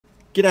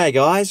G'day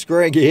guys,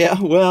 Greg here.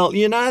 Well,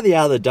 you know the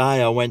other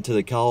day I went to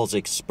the Coles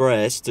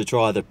Express to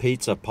try the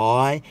pizza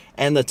pie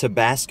and the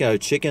Tabasco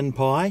chicken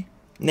pie.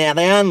 Now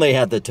they only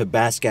had the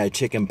Tabasco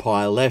chicken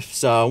pie left,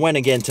 so I went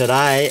again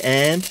today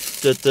and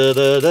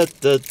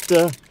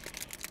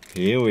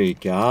here we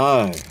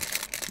go.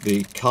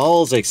 The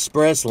Coles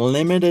Express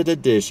limited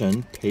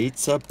edition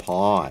pizza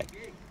pie.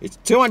 It's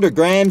 200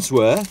 grams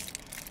worth,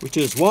 which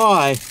is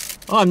why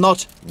I'm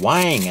not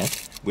weighing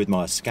it with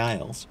my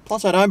scales.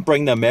 Plus I don't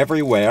bring them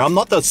everywhere. I'm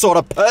not the sort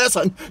of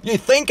person you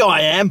think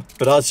I am.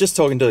 But I was just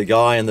talking to the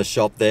guy in the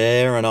shop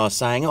there and I was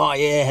saying, oh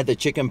yeah, I had the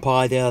chicken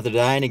pie the other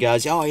day, and he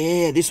goes, oh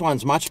yeah, this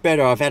one's much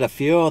better. I've had a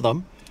few of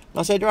them. And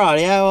I said, right,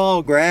 yeah, well,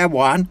 I'll grab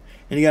one.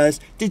 And he goes,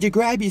 did you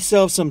grab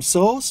yourself some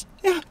sauce?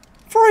 Yeah,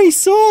 free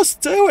sauce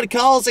too at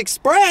Coles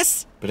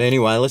Express. But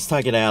anyway, let's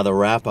take it out of the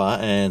wrapper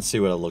and see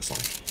what it looks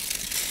like.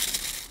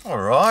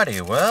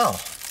 Alrighty, well,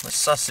 let's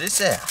suss this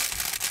out.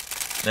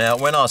 Now,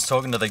 when I was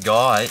talking to the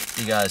guy,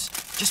 he goes,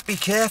 just be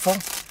careful.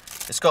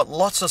 It's got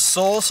lots of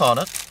sauce on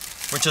it,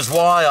 which is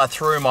why I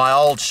threw my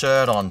old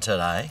shirt on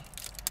today.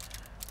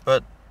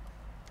 But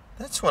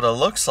that's what it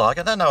looks like.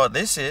 I don't know what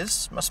this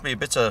is. Must be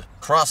bits of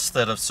crust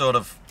that have sort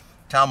of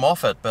come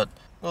off it. But,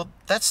 well,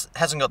 that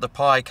hasn't got the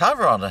pie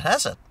cover on it,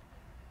 has it?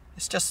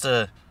 It's just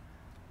a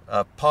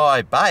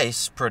pie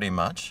base, pretty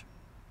much,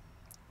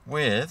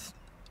 with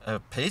a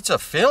pizza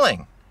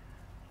filling.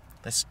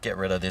 Let's get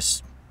rid of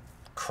this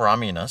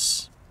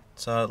crumminess.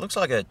 So it looks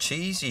like a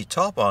cheesy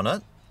top on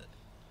it.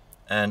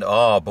 And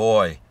oh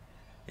boy,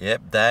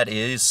 yep, that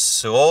is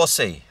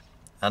saucy.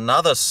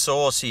 Another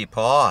saucy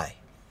pie.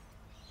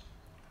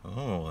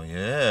 Oh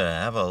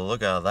yeah, have a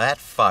look at that,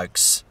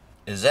 folks.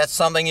 Is that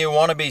something you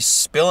want to be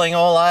spilling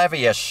all over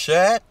your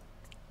shirt?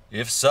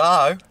 If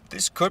so,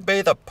 this could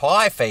be the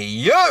pie for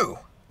you.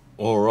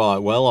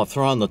 Alright, well, I've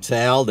thrown the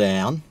towel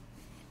down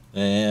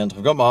and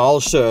I've got my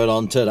old shirt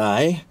on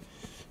today.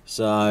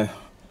 So,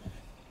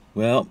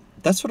 well,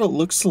 that's what it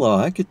looks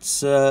like.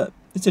 It's an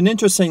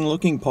interesting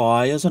looking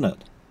pie, isn't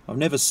it? I've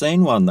never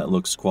seen one that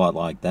looks quite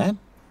like that.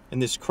 And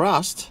this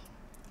crust,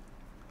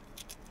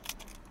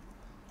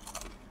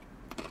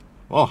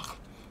 oh,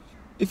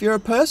 if you're a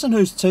person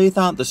whose teeth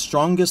aren't the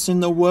strongest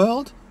in the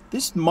world,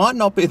 this might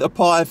not be the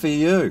pie for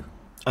you.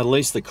 At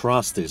least the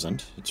crust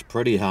isn't. It's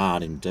pretty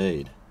hard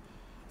indeed.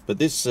 But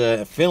this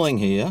filling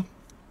here,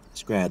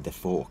 let's grab the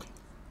fork.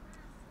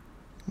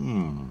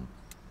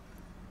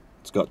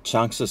 It's got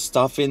chunks of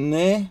stuff in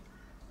there.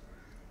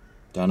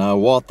 Don't know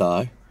what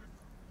though.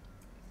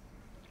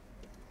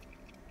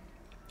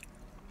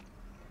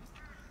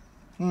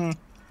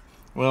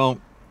 Well,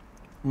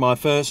 my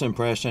first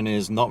impression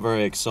is not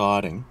very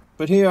exciting.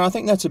 But here, I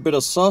think that's a bit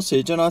of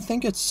sausage, and I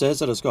think it says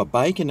that it's got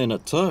bacon in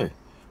it too.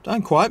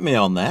 Don't quote me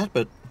on that,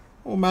 but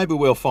well, maybe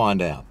we'll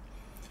find out.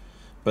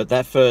 But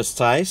that first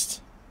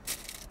taste,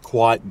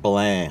 quite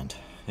bland.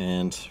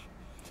 And,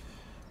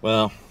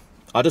 well,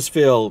 I just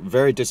feel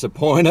very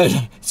disappointed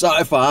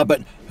so far,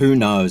 but who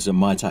knows, it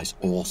might taste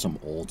awesome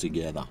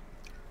altogether.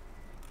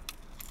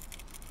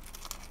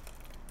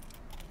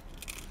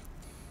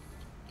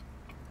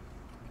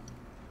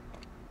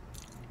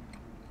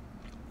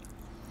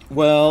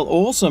 Well,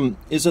 awesome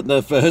isn't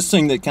the first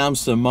thing that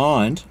comes to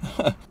mind.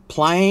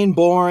 Plain,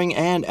 boring,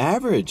 and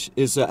average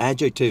is the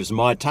adjectives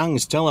my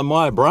tongue's telling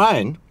my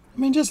brain. I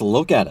mean, just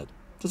look at it.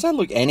 Does that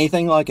look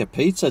anything like a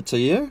pizza to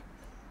you?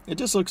 It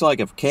just looks like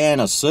a can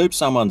of soup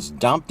someone's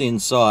dumped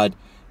inside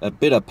a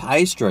bit of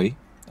pastry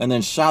and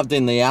then shoved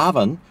in the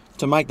oven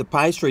to make the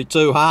pastry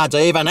too hard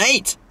to even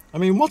eat. I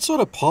mean, what sort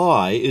of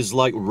pie is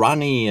like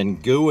runny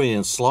and gooey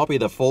and sloppy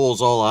that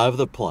falls all over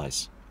the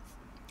place?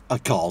 A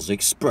Coles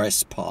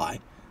Express pie.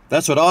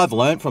 That's what I've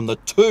learnt from the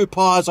 2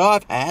 pies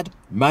I've had.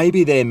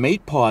 Maybe their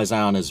meat pies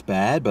aren't as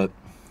bad, but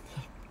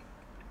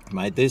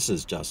mate, this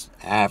is just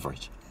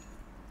average.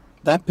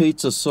 That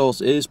pizza sauce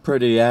is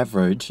pretty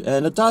average,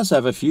 and it does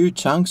have a few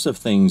chunks of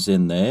things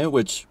in there,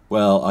 which,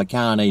 well, I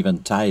can't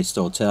even taste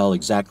or tell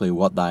exactly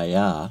what they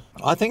are.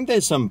 I think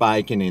there's some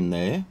bacon in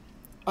there.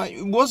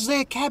 Was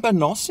there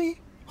cabanossi?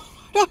 I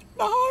don't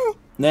know.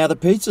 Now, the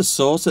pizza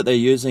sauce that they're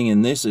using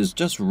in this is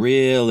just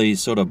really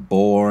sort of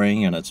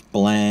boring, and it's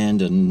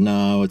bland, and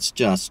no, it's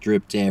just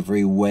dripped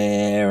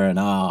everywhere, and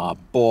oh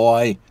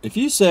boy. If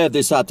you serve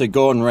this up to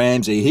Gordon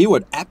Ramsay, he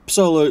would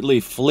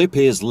absolutely flip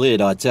his lid,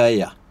 I tell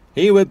you.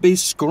 He would be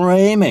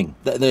screaming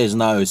that there's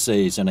no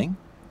seasoning.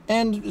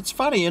 And it's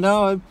funny, you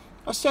know,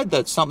 I said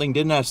that something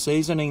didn't have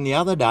seasoning the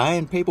other day,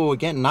 and people were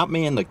getting up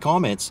me in the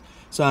comments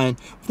saying,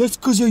 that's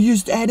because you're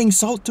used to adding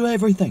salt to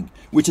everything.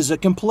 Which is a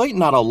complete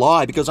and utter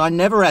lie, because I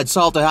never add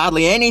salt to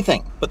hardly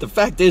anything. But the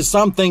fact is,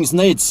 some things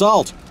need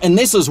salt, and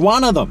this is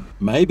one of them.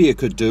 Maybe it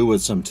could do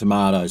with some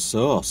tomato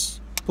sauce.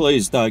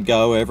 Please don't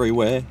go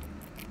everywhere.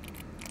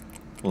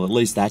 Well, at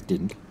least that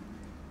didn't.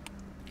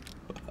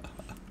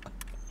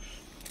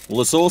 Well,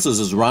 the sauce is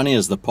as runny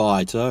as the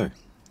pie too.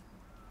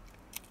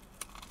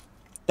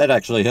 That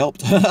actually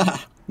helped.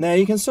 Now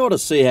you can sort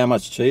of see how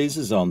much cheese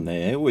is on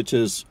there, which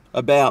is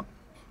about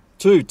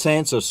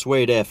 2/10 of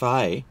sweet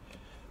FA,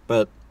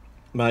 but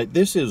Mate,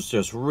 this is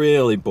just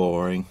really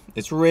boring.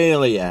 It's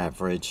really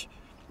average.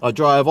 I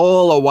drove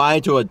all the way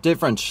to a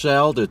different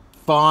shell to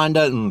find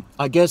it, and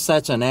I guess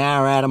that's an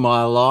hour out of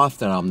my life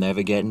that I'm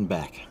never getting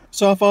back.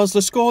 So if I was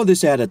to score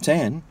this out of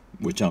 10,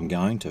 which I'm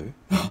going to,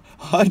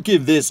 I'd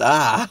give this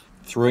a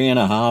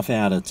 3.5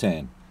 out of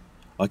 10.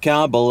 I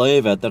can't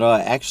believe it that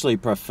I actually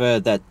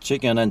preferred that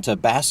chicken and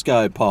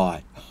Tabasco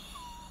pie.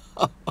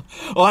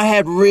 I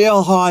had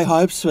real high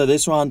hopes for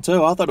this one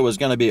too. I thought it was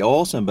going to be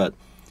awesome, but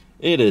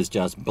it is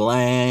just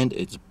bland,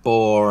 it's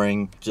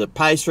boring, the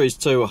pastry's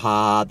too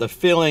hard, the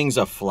fillings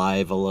are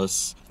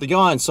flavourless. The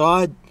guy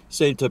inside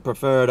seemed to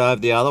prefer it over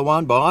the other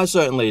one, but I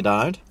certainly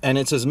don't. And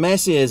it's as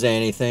messy as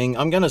anything.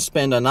 I'm going to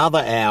spend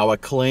another hour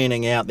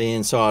cleaning out the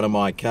inside of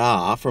my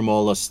car from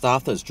all the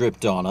stuff that's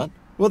dripped on it.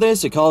 Well,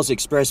 there's the Coles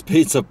Express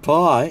pizza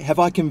pie. Have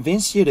I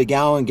convinced you to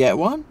go and get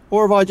one?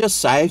 Or have I just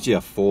saved you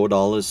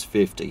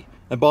 $4.50?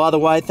 And by the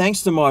way,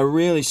 thanks to my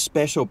really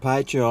special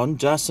Patreon,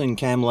 Justin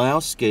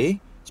Kamlowski,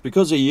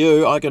 because of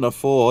you, I can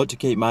afford to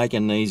keep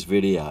making these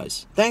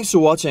videos. Thanks for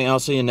watching. I'll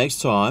see you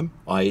next time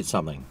I eat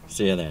something.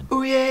 See you then.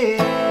 Oh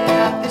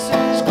yeah, this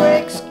is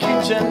Greg's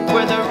Kitchen,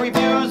 where the review